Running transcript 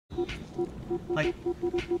Like...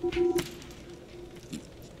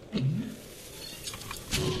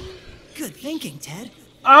 Good thinking, Ted.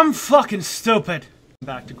 I'm fucking stupid!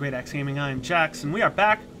 Back to Greataxe Gaming, I am Jax, and we are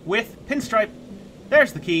back with Pinstripe.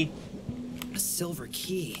 There's the key. A silver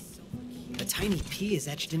key. A tiny P is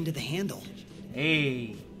etched into the handle.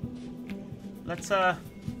 Hey. Let's, I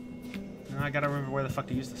gotta remember where the fuck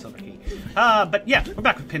to use the silver key. But yeah, we're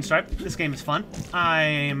back with Pinstripe. This game is fun.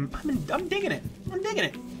 I'm digging it. I'm digging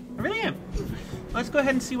it. I really am. Let's go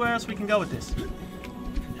ahead and see where else we can go with this.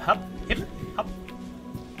 Hop, hip, hop.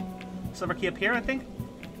 Silver key up here, I think.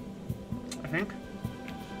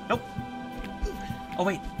 Nope. Oh,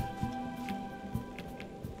 wait.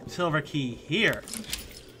 Silver key here.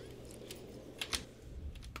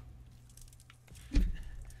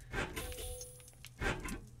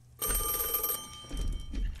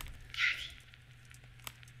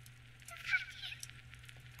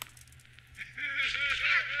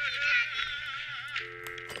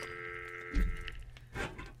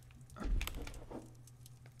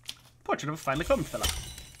 Portrait of a finely combed fella.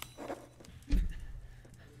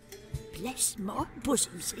 Bless my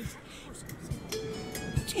bosoms.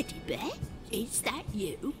 Teddy Bear, is that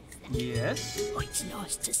you? Yes. Oh, it's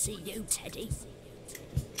nice to see you, Teddy.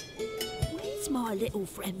 Where's my little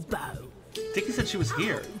friend Bo? Dickie said she was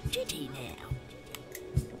here. Oh, did he now?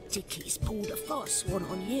 Dickie's pulled a fast one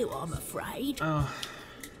on you, I'm afraid. Oh.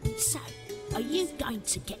 So, are you going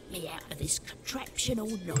to get me out of this contraption or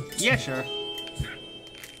not? Yeah, sure.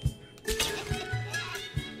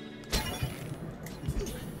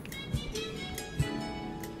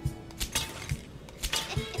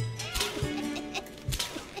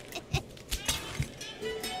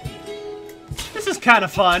 This is kind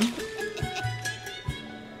of fun.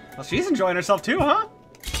 Well, she's enjoying herself too, huh?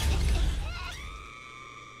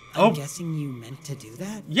 I'm guessing you meant to do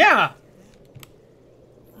that? Yeah!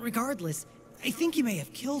 Regardless, I think you may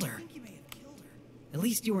have killed her. At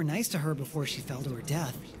least you were nice to her before she fell to her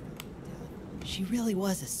death. She really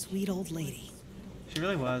was a sweet old lady. She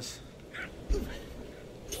really was.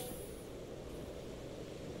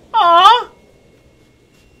 Aww!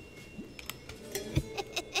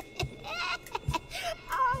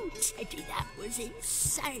 Oh, Teddy, that was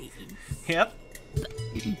insane. Yep. But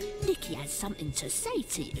Dickie has something to say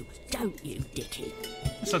to you, don't you, Dickie?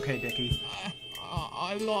 It's okay, Dickie.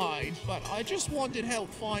 I lied, but I just wanted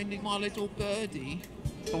help finding my little birdie.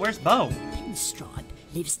 But where's Bo? Pinstripe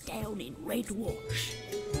lives down in Red Wash.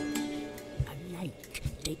 A lake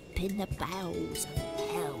deep in the bowels of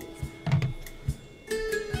hell.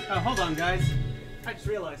 Oh, hold on, guys. I just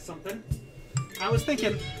realized something. I was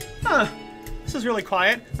thinking, this is really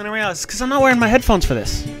quiet. Then I realized, because I'm not wearing my headphones for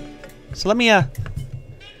this. So let me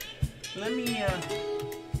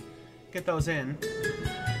get those in.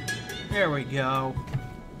 There we go.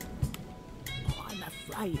 I'm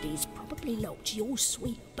afraid he's probably locked your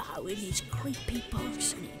sweet Bo in his creepy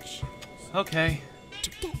parsonage. Okay. To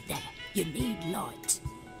get there, you need light.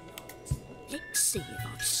 Let's see if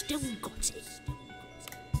I've still got it.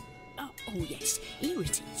 Oh yes, here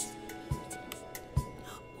it is.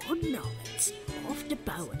 One night, after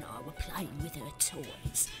Bo and I were playing with her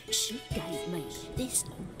toys, she gave me this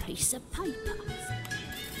little piece of paper.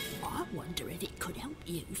 I wonder if it could help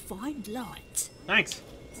you find light. Thanks.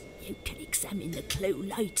 You can examine the clue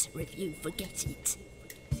later if you forget it.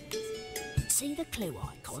 See the clue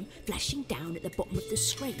icon flashing down at the bottom of the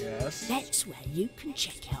screen? Yes. That's where you can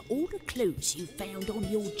check out all the clues you found on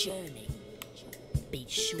your journey. Be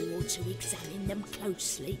sure to examine them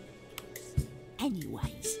closely.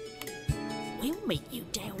 Anyways, we'll meet you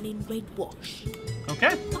down in Red Wash.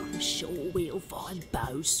 Okay. I'm sure we'll find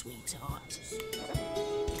Bo, sweetheart.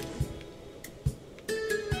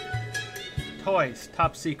 Toys,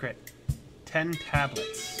 top secret. 10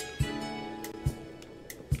 tablets.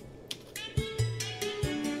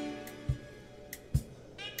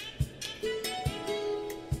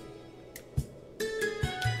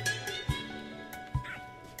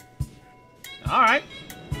 Alright.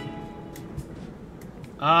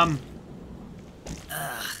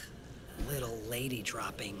 Little lady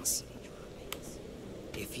droppings.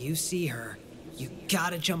 If you see her, you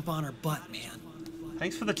gotta jump on her butt, man.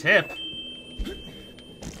 Thanks for the tip.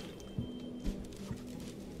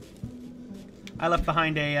 I left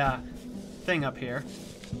behind a, thing up here.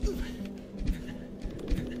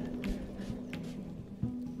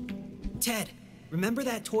 Ted, remember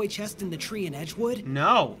that toy chest in the tree in Edgewood?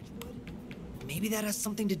 No. Maybe that has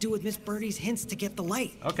something to do with Miss Birdie's hints to get the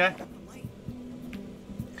light. Okay.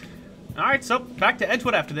 Alright, so back to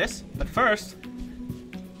Edgewood after this. But first...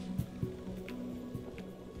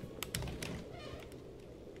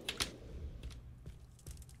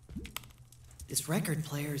 This record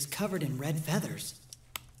player is covered in red feathers.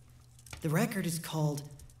 The record is called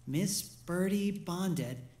Miss Birdie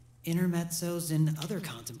Bonded, Intermezzos and Other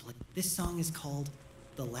Contemplate. This song is called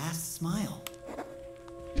The Last Smile.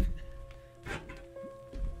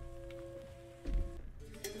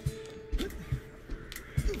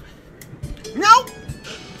 No!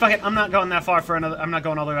 Fuck it, I'm not going that far for another. I'm not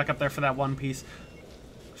going all the way back up there for that one piece.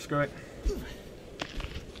 Screw it.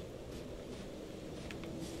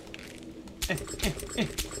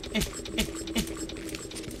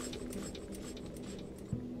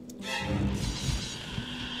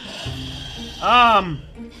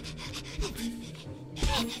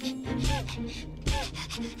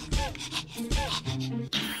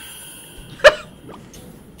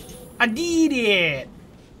 I did it!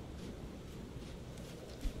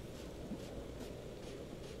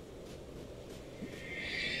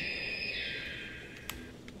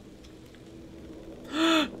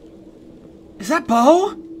 Is that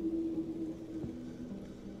Bo?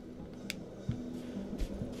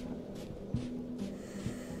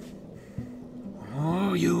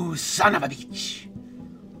 Oh, you son of a bitch.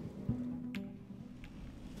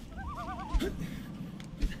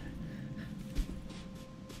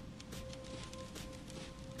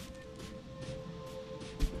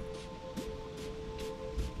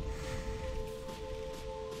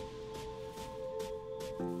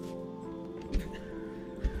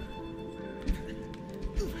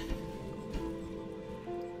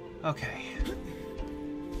 Okay.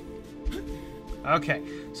 Okay,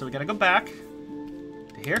 so we gotta go back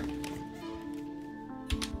to here.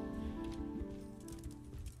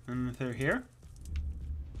 And through here.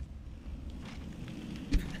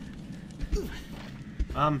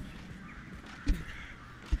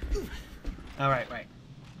 Alright, right.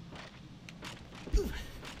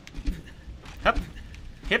 Hop.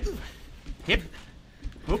 Hip. Hip.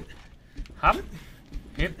 Whoop. Hop.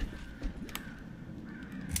 Hip.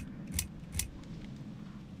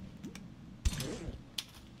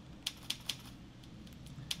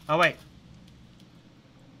 Oh, wait.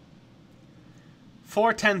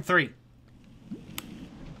 4, 10, 3.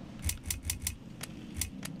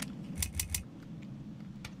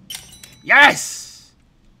 Yes!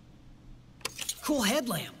 Cool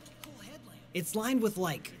headlamp. It's lined with,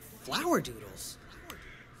 like, flower doodles.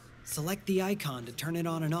 Select the icon to turn it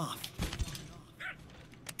on and off.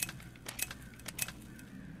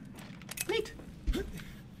 Neat.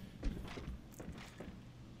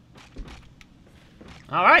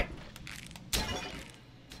 All right.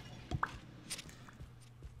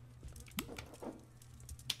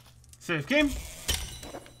 Save game.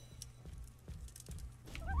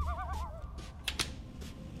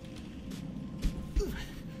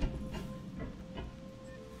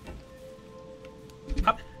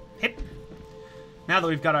 Up, hit. Now that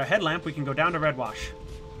we've got our headlamp, we can go down to Red Wash.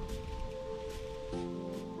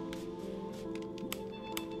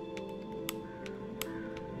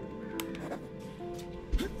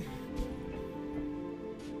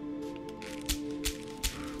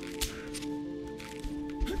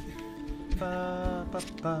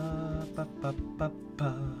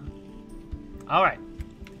 All right.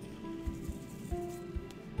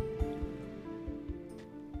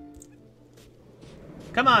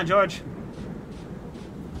 Come on, George.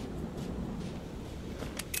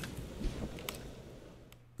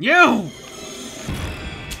 You!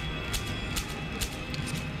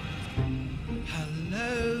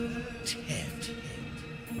 Hello, Ted.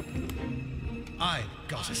 I've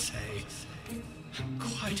got to say, I'm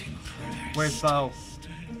quite impressed. Where's Bo?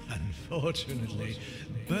 Unfortunately,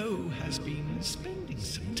 Bo has been spending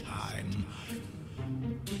some time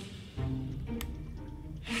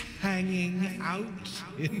hanging out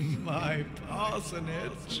in my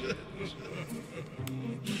parsonage.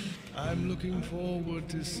 I'm looking forward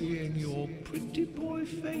to seeing your pretty boy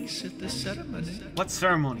face at the ceremony. What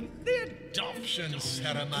ceremony? The adoption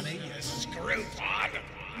ceremony, you screwball.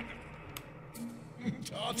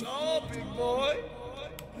 Ta-ta, big boy.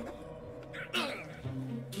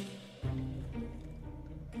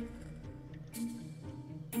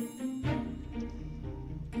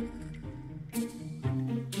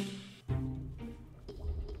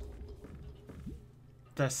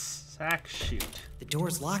 The sack shoot. The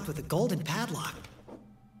door's locked with a golden padlock.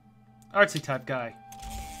 Artsy type guy.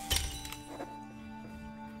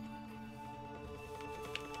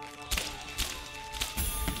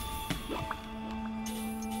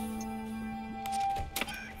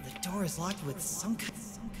 The door is locked with some kind.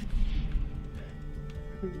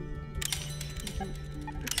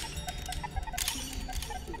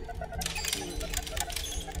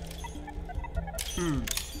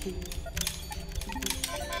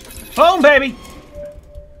 Phone, baby!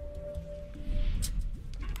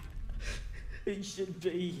 He should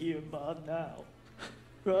be here by now,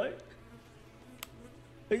 right?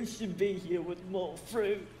 He should be here with more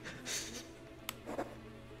fruit.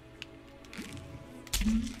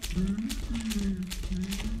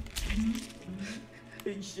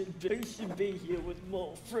 He should be here with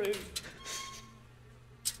more fruit.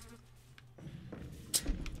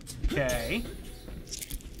 Okay.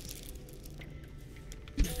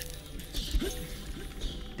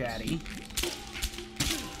 Daddy.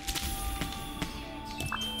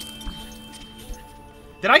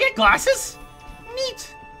 Did I get glasses?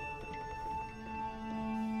 Neat.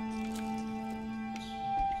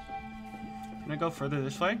 Can I go further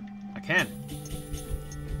this way? I can.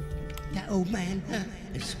 That old man,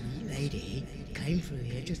 a sweet lady, came through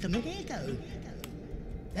here just a minute ago.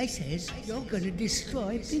 They says you're gonna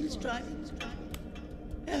destroy Pinstripe.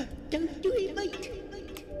 Don't do it, mate.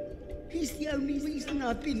 He's the only reason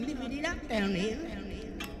I've been living it up down here.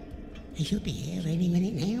 He should be here any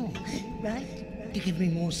minute now, right? To give me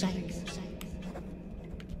more sacks.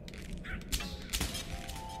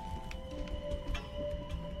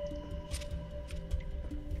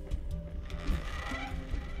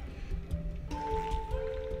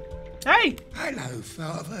 Hey! Hello,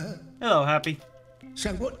 Father. Hello, Happy.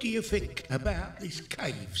 So what do you think about this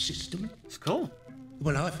cave system? It's cool.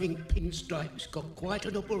 Well, I think Pinstripe's got quite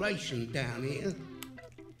an operation down here.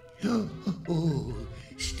 Oh,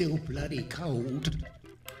 still bloody cold.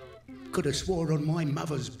 Could have swore on my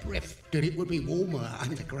mother's breath that it would be warmer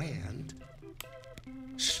underground.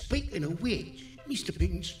 Speaking of which, Mr.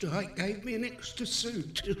 Pinstripe gave me an extra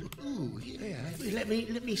suit. Oh, yeah. Let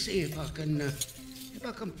me see if I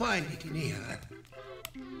can find it in here.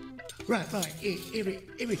 Right. Here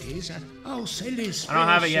it is. I'll sell this I don't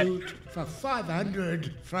have it yet. suit for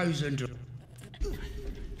 500 frozen.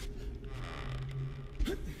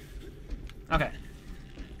 Okay.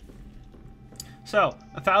 So,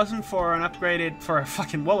 1,000 for an upgraded, for a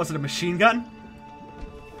fucking, what was it, a machine gun?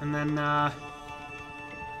 And then,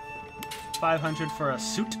 500 for a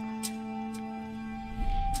suit.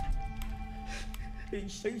 He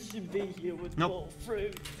should be here with Nope. more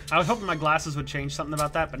fruit. I was hoping my glasses would change something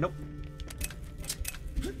about that, but nope.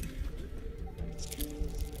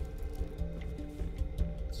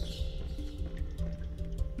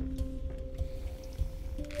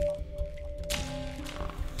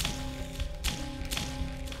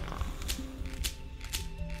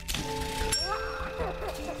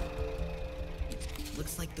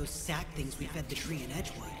 Looks like those sack things we fed the tree in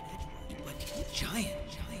Edgewood. But giant.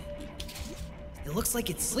 It looks like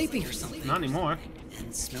it's sleeping or something. Not anymore.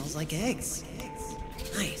 And smells like eggs.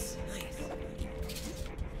 Nice.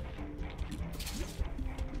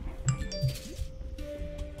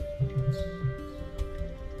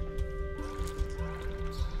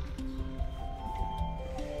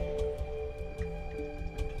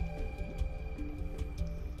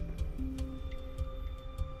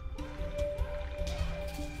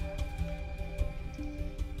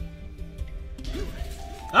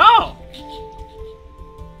 Oh!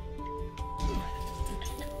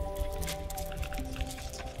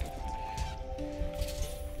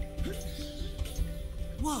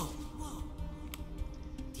 Whoa.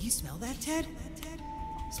 Do you smell that, Ted?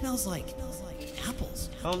 Smells like apples.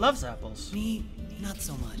 Oh, loves apples. Me, not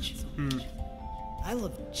so much. I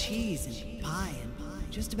love cheese and pie and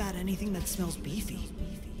just about anything that smells beefy.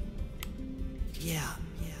 Yeah,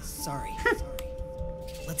 sorry.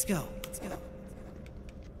 Let's go.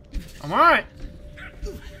 I'm alright.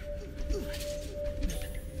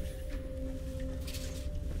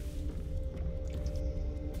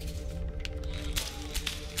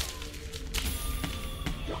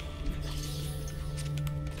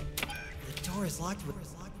 The door is locked with...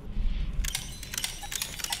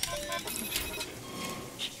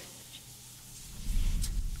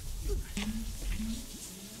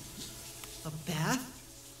 A bath?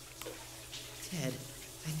 Ted,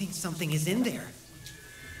 I think something is in there.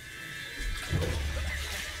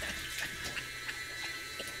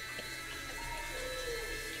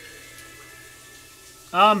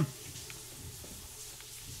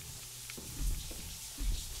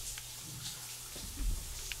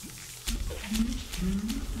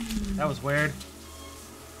 That was weird.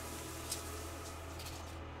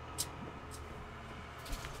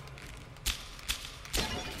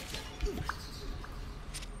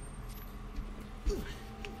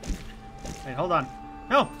 Wait, hold on.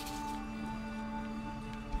 No!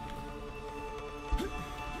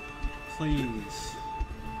 Please.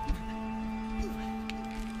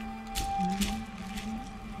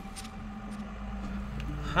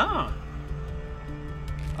 Huh.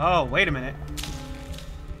 Oh, wait a minute.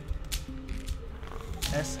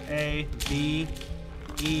 S-A-B-E-M-E.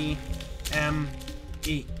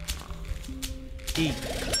 E.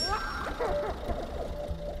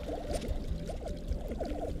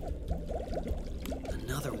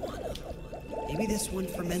 Another one. Maybe this one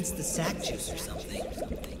ferments the sack juice or something.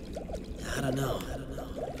 I don't know.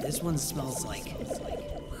 This one smells like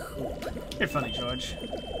poop. You're funny, George.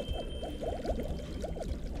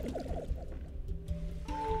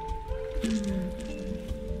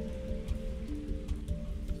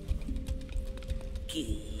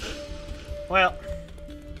 Well.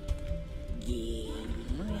 E-A-S-E.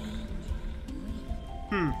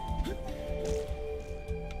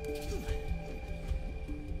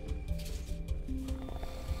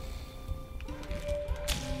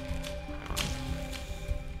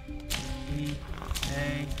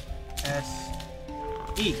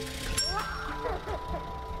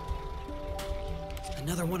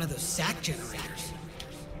 Another one of those sack generators.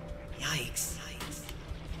 Yikes.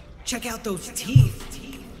 Check out those teeth.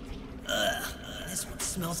 Ugh. This one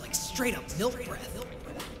smells like straight up milk breath.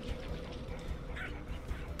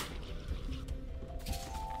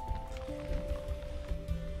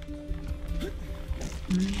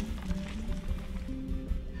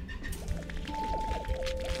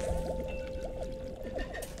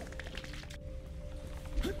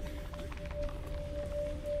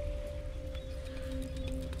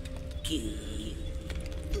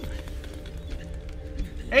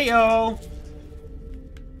 Heyo!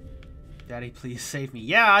 Daddy, please save me.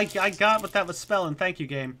 Yeah, I got what that was spelling. Thank you,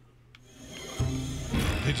 game.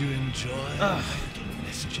 Did you enjoy the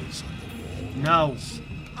messages on the walls? No.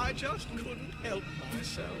 I just couldn't help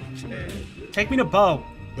myself, Ted. Take me to Bo.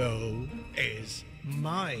 Bo is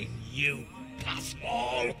mine, you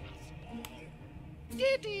pussball.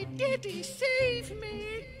 Diddy, save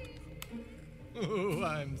me. Oh,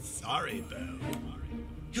 I'm sorry, Bo.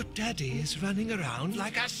 Your daddy is running around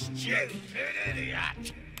like a stupid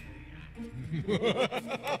idiot.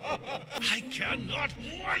 I cannot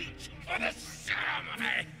wait for the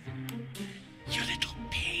ceremony. Your little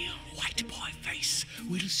pale white boy face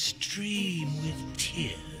will stream with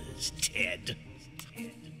tears, Ted.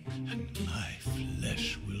 And my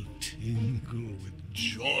flesh will tingle with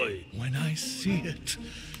joy when I see it.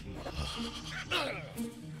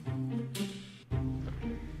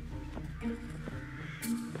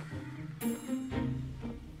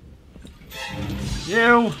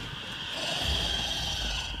 You!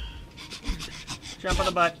 Jump on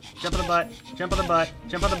the butt, jump on the butt, jump on the butt,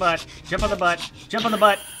 jump on the butt, jump on the butt, jump on the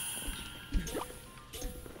butt.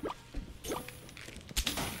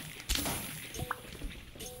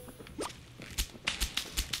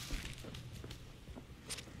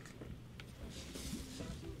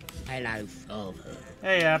 Hello, Father.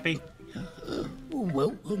 Hey, Appy.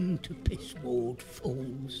 Welcome to Pissward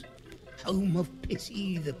Falls, home of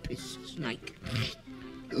Pissy the Piss Snake.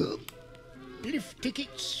 Lift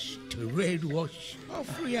tickets to Red Wash are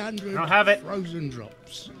 300 Don't have it. frozen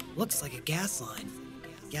drops. Looks like a gas line.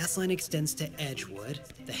 Gas line extends to Edgewood,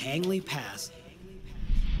 the Hangley Pass.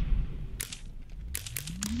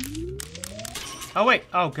 Oh, wait.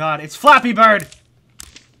 Oh, God. It's Flappy Bird!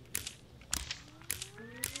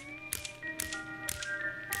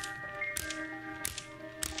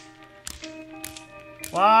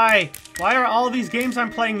 Why? Why are all of these games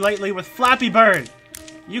I'm playing lately with Flappy Bird?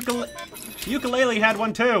 Ukulele had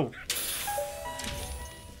one too.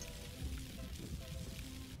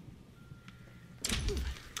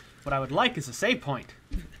 What I would like is a save point.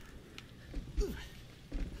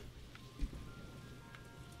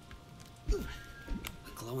 A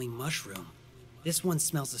glowing mushroom. This one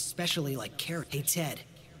smells especially like carrot. Hey, Ted,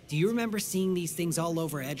 do you remember seeing these things all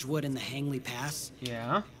over Edgewood in the Hangley Pass?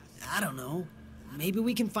 Yeah? I don't know. Maybe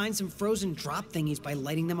we can find some frozen drop thingies by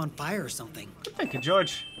lighting them on fire or something. Thank you,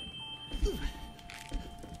 George.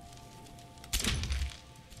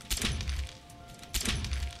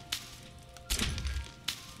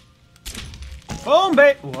 Boom,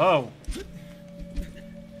 babe! Whoa.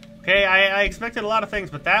 Okay, I expected a lot of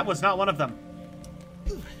things, but that was not one of them.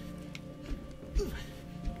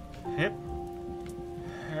 Hip.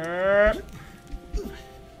 Herp.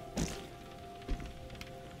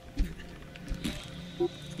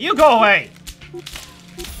 You go away!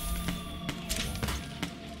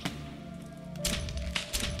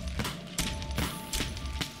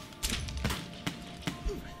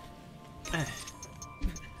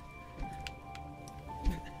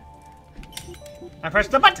 I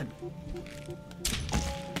pressed the button!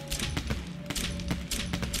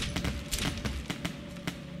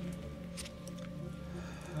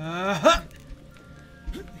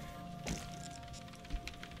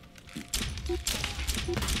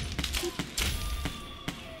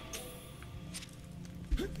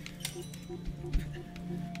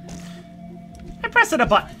 I pressed a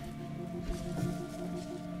button.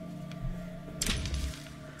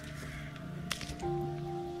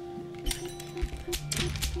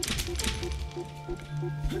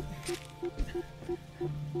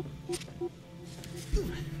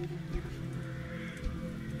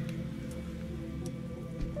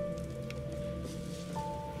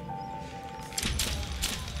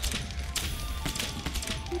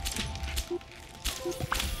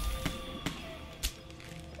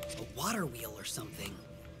 A water wheel or something.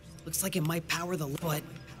 Looks like it might power the... But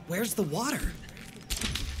where's the water?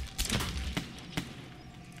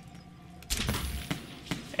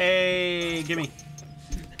 Hey, gimme.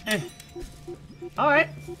 Alright.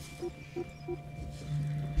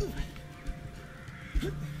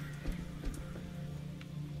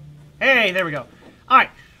 Hey, there we go. Alright.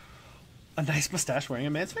 A nice mustache wearing a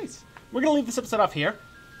man's face. We're gonna leave this episode off here.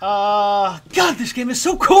 God, this game is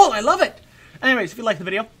so cool! I love it! Anyways, if you liked the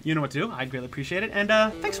video, you know what to do. I'd greatly appreciate it. And,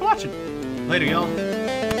 thanks for watching. Later,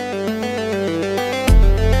 y'all.